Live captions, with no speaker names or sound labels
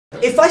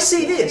If I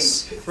see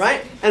this,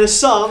 right, and a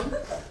sum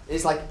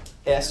is like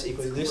S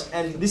equals this,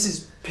 and this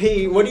is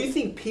P, what do you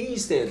think P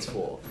stands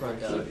for?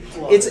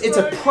 It's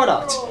a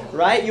product,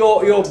 right?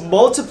 You're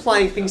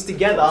multiplying things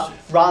together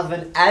rather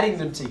than adding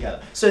them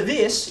together. So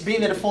this,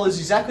 being that it follows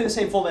exactly the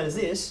same format as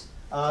this,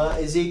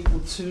 is equal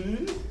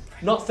to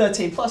not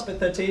 13 plus, but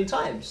 13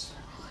 times.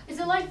 Is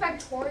it like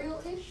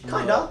factorial-ish?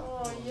 Kinda.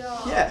 Oh, yeah.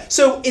 Yeah.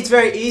 So it's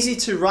very easy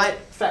to write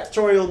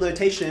factorial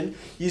notation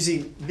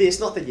using this.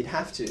 Not that you'd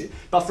have to,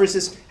 but for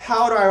instance,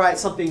 how do I write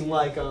something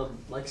like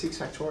 6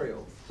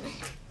 factorial?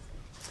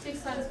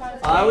 6 times 5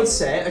 is I would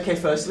say, okay,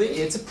 firstly,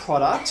 it's a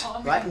product,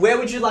 right? Where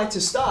would you like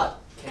to start?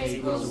 K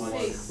equals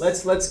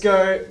 6. Let's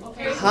go.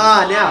 Okay.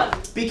 Now,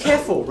 be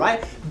careful,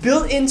 right?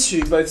 Built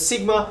into both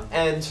sigma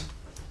and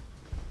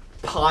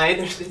pi,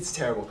 it's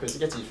terrible because it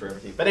gets used for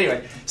everything. But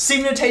anyway,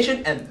 sigma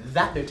notation and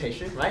that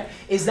notation, right,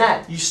 is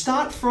that you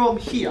start from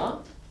here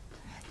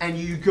and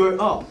you go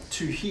up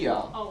to here.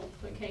 Oh,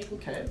 okay.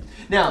 Okay.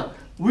 Now,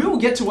 we will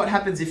get to what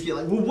happens if you're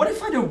like, well, what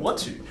if I don't want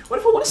to? What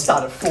if I want to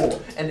start at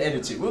 4 and end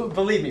at 2? Well,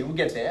 believe me, we'll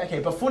get there.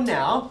 Okay, but for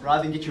now,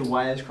 rather than get your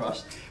wires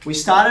crossed, we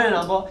start at a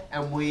number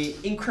and we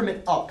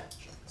increment up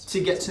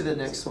to get to the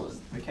next one,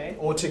 okay?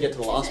 Or to get to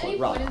the last one, Is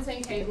there right? any point in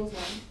saying K equals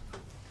 1?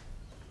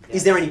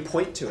 Is there any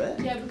point to it?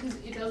 Yeah, because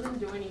it doesn't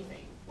do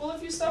anything. Well,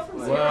 if you start from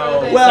 0,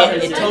 Well,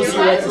 it tells you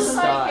where to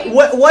start.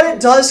 What it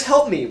does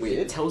help me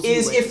with tells you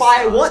is where to if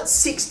I start. want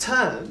 6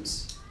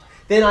 terms,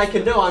 then I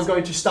can know I'm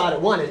going to start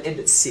at 1 and end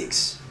at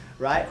 6,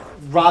 right?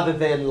 Rather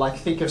than like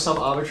think of some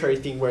arbitrary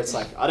thing where it's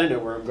like, I don't know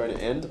where I'm going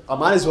to end. I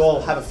might as well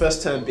have a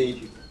first term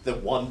be the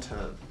 1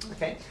 term,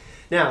 okay?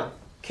 Now,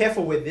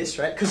 careful with this,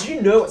 right? Because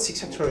you know what 6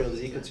 factorial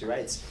is equal to, right?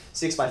 It's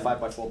 6 by 5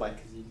 by 4 by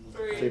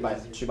 3 by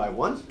 2 by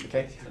 1,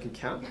 okay? You can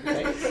count,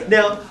 okay?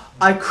 Now,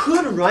 I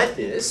could write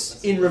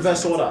this in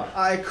reverse order.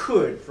 I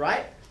could,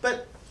 right?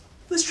 But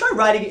let's try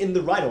writing it in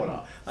the right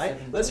order, right?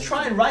 Let's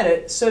try and write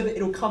it so that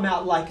it'll come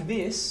out like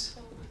this,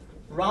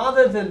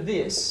 rather than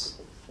this,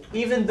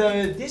 even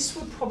though this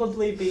would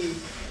probably be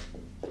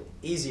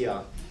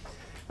easier,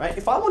 right?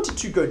 If I wanted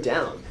to go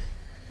down,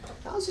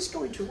 how's this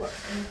going to work?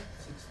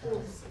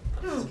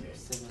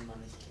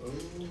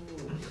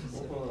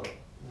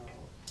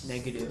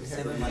 Negative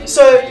 7 minus.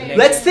 So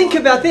let's think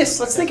about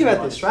this. Let's think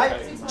about this, right?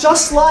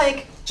 Just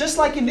like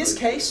in this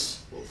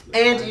case,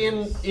 and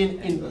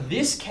in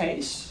this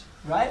case,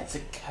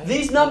 right?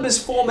 These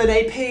numbers form an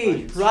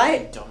AP,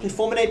 right? They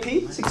form an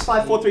AP. 6,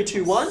 5, 4, 3,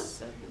 2, 1.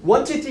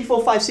 1, 2, 3,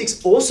 4, 5,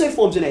 6 also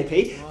forms an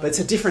AP, but it's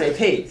a different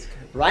AP,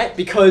 right?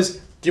 Because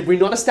did we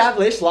not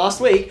establish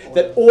last week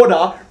that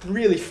order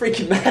really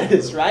freaking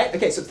matters, right?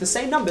 Okay, so it's the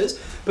same numbers,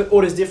 but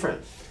order's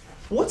different.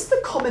 What's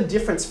the common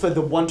difference for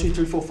the 1, 2,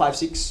 3, 4, 5,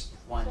 6?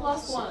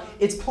 Plus 1.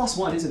 It's plus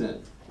 1, isn't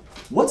it?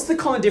 What's the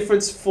common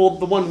difference for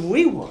the one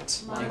we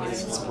want?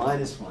 Minus It's 1.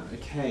 minus 1,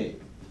 okay.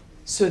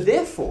 So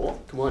therefore,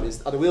 come on,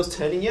 are the wheels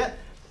turning yet?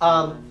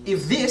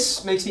 If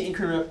this makes me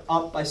increment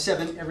up by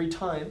 7 every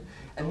time,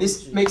 and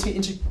this makes me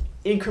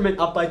increment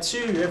up by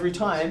 2 every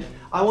time,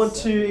 I want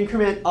to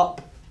increment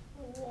up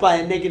by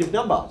a negative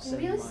number.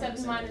 Maybe like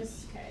 7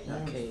 minus K.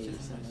 Okay,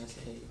 minus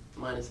K.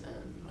 Minus K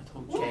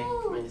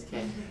minus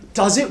K.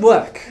 Does it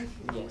work?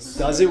 Yes.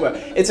 Does it work?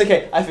 It's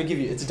okay, I forgive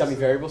you. It's a dummy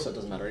variable, so it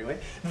doesn't matter anyway.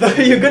 Though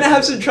you're going to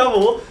have some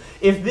trouble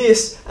if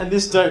this and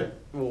this don't.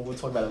 Well, we'll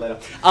talk about it later.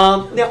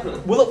 Now,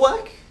 will it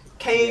work?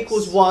 K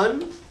equals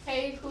 1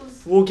 K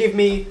equals will give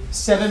me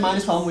 7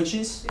 minus 1, which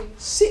is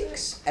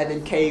 6. And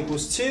then K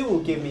equals 2 will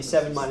give me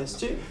 7 minus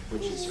 2,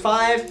 which is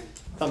 5.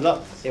 Thumbs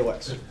up. It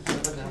works.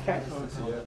 Okay.